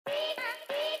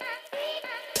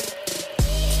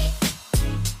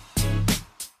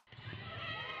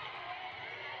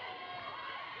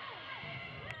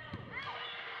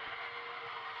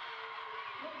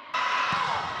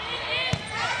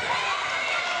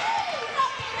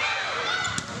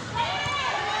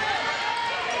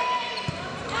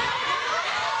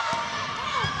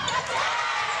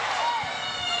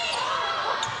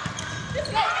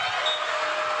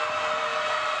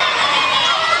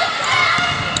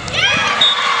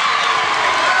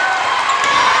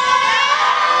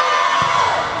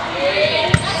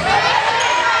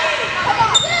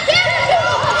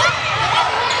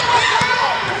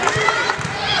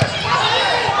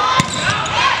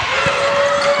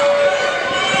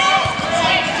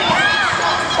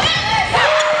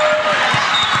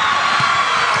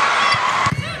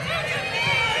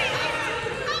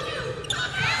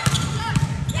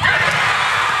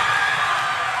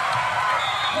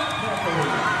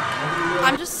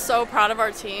I'm just so proud of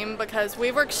our team because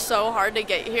we worked so hard to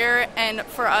get here, and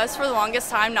for us, for the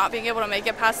longest time, not being able to make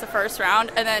it past the first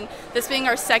round, and then this being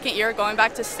our second year going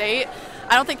back to state,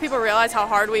 I don't think people realize how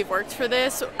hard we've worked for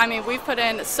this. I mean, we've put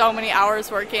in so many hours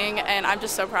working, and I'm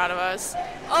just so proud of us.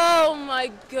 Oh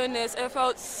my goodness, it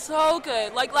felt so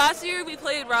good. Like last year we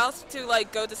played Rouse to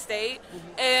like go to state,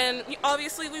 and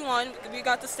obviously we won, we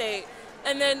got to state.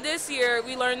 And then this year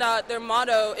we learned that their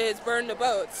motto is burn the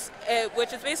boats,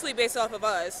 which is basically based off of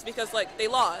us because like they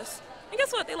lost. And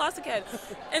guess what? They lost again.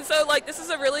 And so like this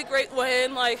is a really great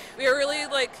win. Like we are really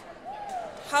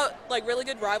really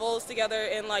good rivals together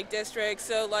in like districts.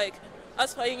 So like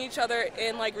us playing each other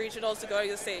in like regionals to go to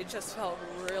the state just felt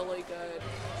really good.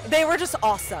 They were just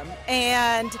awesome.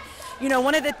 And you know,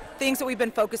 one of the things that we've been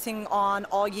focusing on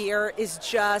all year is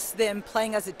just them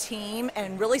playing as a team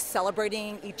and really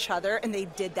celebrating each other, and they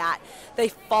did that. They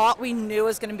fought. We knew it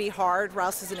was going to be hard.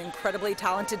 Rouse is an incredibly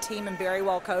talented team and very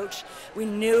well coached. We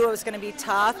knew it was going to be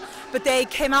tough, but they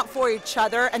came out for each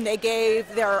other and they gave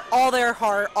all their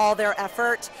heart, all their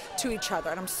effort to each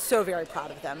other, and I'm so very proud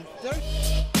of them.